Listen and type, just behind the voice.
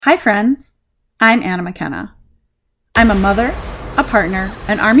Hi friends, I'm Anna McKenna. I'm a mother, a partner,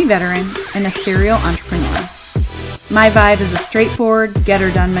 an Army veteran, and a serial entrepreneur. My vibe is a straightforward,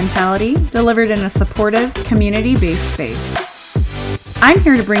 get-her-done mentality delivered in a supportive, community-based space. I'm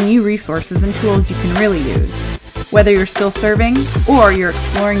here to bring you resources and tools you can really use, whether you're still serving or you're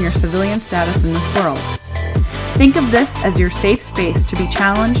exploring your civilian status in this world. Think of this as your safe space to be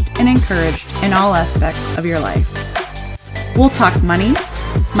challenged and encouraged in all aspects of your life. We'll talk money,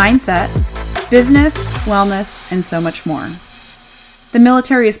 mindset, business, wellness, and so much more. The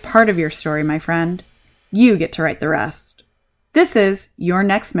military is part of your story, my friend. You get to write the rest. This is Your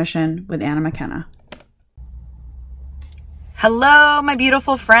Next Mission with Anna McKenna. Hello, my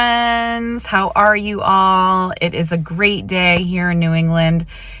beautiful friends. How are you all? It is a great day here in New England.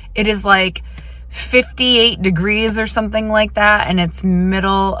 It is like 58 degrees or something like that, and it's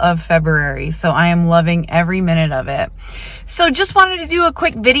middle of February, so I am loving every minute of it. So just wanted to do a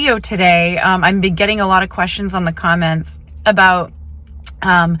quick video today. I've been getting a lot of questions on the comments about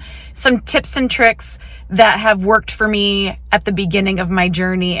some tips and tricks that have worked for me at the beginning of my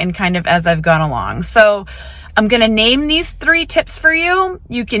journey and kind of as I've gone along. So I'm going to name these 3 tips for you.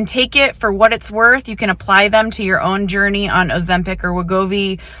 You can take it for what it's worth. You can apply them to your own journey on Ozempic or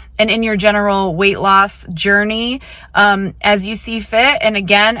Wegovy and in your general weight loss journey as you see fit. And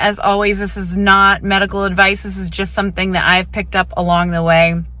again, as always, this is not medical advice. This is just something that I've picked up along the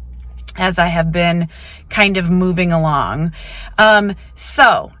way as I have been kind of moving along.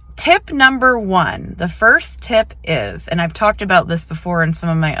 So tip number 1, the first tip is, and I've talked about this before in some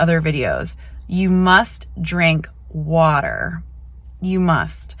of my other videos, you must drink water. You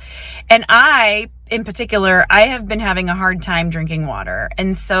must. And I, in particular, I have been having a hard time drinking water.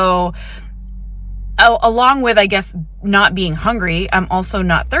 And so along with, I guess, not being hungry, I'm also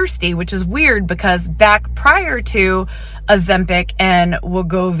not thirsty, which is weird because back prior to Ozempic and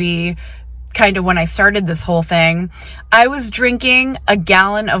Wegovy, kind of when I started this whole thing, I was drinking a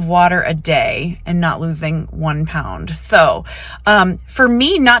gallon of water a day and not losing 1 pound. So for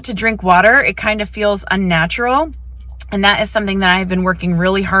me not to drink water, it kind of feels unnatural. And that is something that I've been working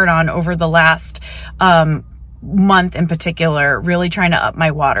really hard on over the last month in particular, really trying to up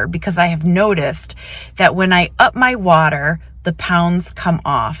my water, because I have noticed that when I up my water, the pounds come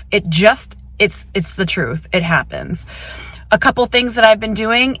off. It's the truth. It happens. A couple things that I've been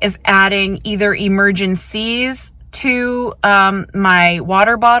doing is adding either Emergen-Cs to my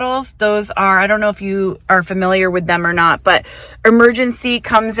water bottles. Those are, I don't know if you are familiar with them or not, but Emergen-C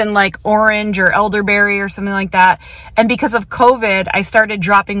comes in like orange or elderberry or something like that. And because of COVID, I started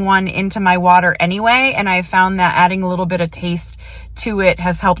dropping one into my water anyway. And I found that adding a little bit of taste to it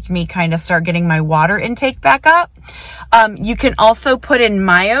has helped me kind of start getting my water intake back up. You can also put in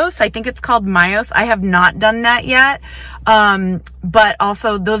Myos. I think it's called Myos. I have not done that yet. But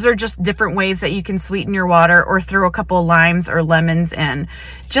also those are just different ways that you can sweeten your water, or throw a couple of limes or lemons in,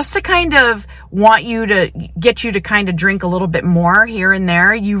 just to kind of get you to kind of drink a little bit more here and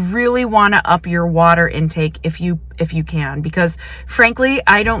there. You really want to up your water intake if you can, because frankly,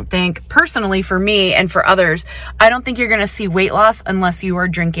 I don't think, personally for me and for others, I don't think you're going to see weight loss unless you are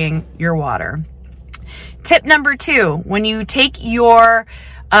drinking your water. Tip number 2, when you take your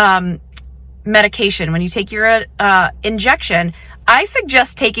medication, when you take your injection, I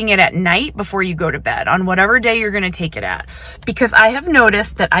suggest taking it at night before you go to bed, on whatever day you're going to take it at, because I have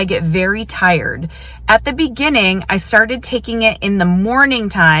noticed that I get very tired. At the beginning, I started taking it in the morning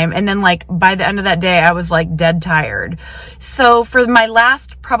time, and then like by the end of that day, I was like dead tired. So for my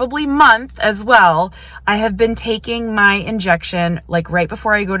last probably month as well, I have been taking my injection like right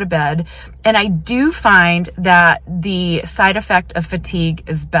before I go to bed. And I do find that the side effect of fatigue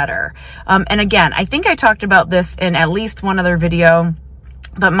is better. And again, I think I talked about this in at least one other video,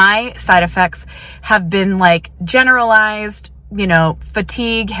 but my side effects have been like generalized,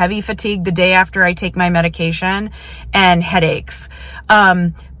 fatigue, heavy fatigue the day after I take my medication, and headaches.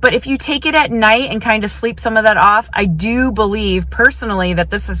 But if you take it at night and kind of sleep some of that off, I do believe personally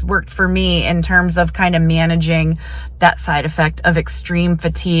that this has worked for me in terms of kind of managing that side effect of extreme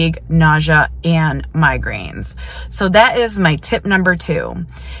fatigue, nausea, and migraines. So that is my tip number 2.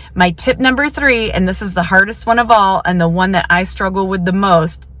 My tip number 3, and this is the hardest one of all, and the one that I struggle with the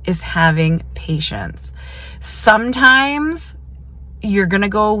most, is having patience. Sometimes you're going to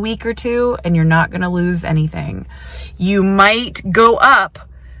go a week or 2 and you're not going to lose anything. You might go up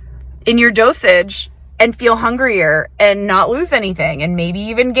in your dosage and feel hungrier and not lose anything, and maybe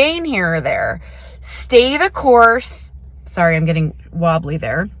even gain here or there. Stay the course. Sorry, I'm getting wobbly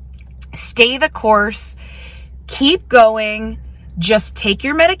there. Stay the course. Keep going. Just take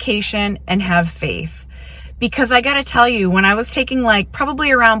your medication and have faith. Because I got to tell you, when I was taking like probably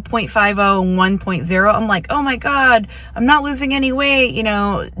around 0.50 and 1.0, I'm like, oh my God, I'm not losing any weight. You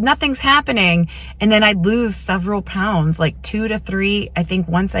know, nothing's happening. And then I'd lose several pounds, like 2 to 3. I think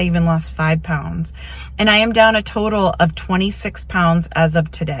once I even lost 5 pounds. And I am down a total of 26 pounds as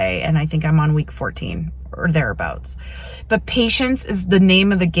of today. And I think I'm on week 14 or thereabouts. But patience is the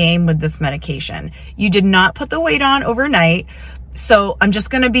name of the game with this medication. You did not put the weight on overnight. So I'm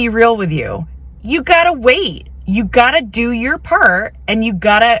just going to be real with you. You gotta wait. You gotta do your part, and you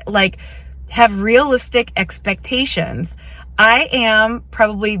gotta like have realistic expectations. I am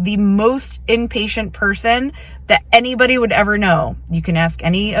probably the most impatient person that anybody would ever know. You can ask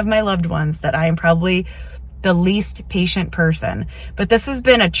any of my loved ones that I am probably the least patient person. But this has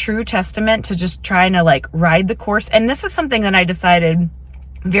been a true testament to just trying to like ride the course. And this is something that I decided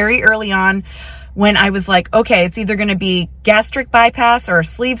very early on, when I was like, okay, it's either going to be gastric bypass or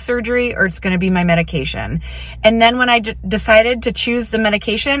sleeve surgery, or it's going to be my medication. And then when I decided to choose the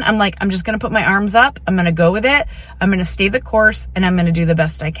medication, I'm like, I'm just going to put my arms up. I'm going to go with it. I'm going to stay the course, and I'm going to do the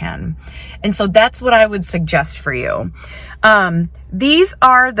best I can. And so that's what I would suggest for you. These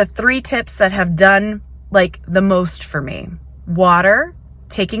are the 3 tips that have done like the most for me: water,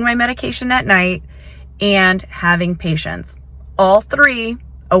 taking my medication at night, and having patience. All 3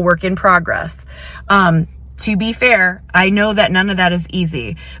 a work in progress. To be fair, I know that none of that is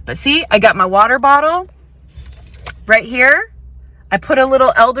easy, but see, I got my water bottle right here. I put a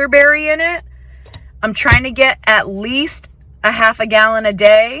little elderberry in it. I'm trying to get at least a half a gallon a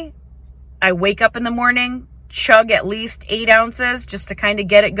day. I wake up in the morning, chug at least 8 ounces just to kind of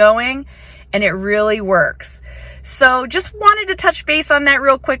get it going. And it really works. So just wanted to touch base on that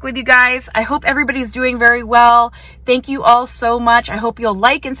real quick with you guys. I hope everybody's doing very well. Thank you all so much. I hope you'll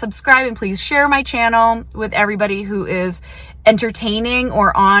like and subscribe, and please share my channel with everybody who is entertaining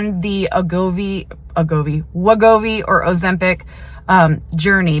or on the Wegovy or Ozempic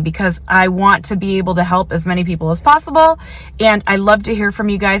journey, because I want to be able to help as many people as possible. And I love to hear from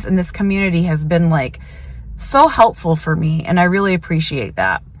you guys. And this community has been like so helpful for me. And I really appreciate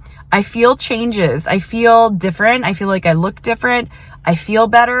that. I feel changes. I feel different. I feel like I look different. I feel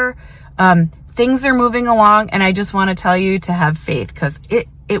better. Things are moving along, and I just want to tell you to have faith, because it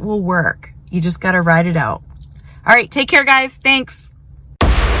will work. You just got to ride it out. All right. Take care, guys. Thanks.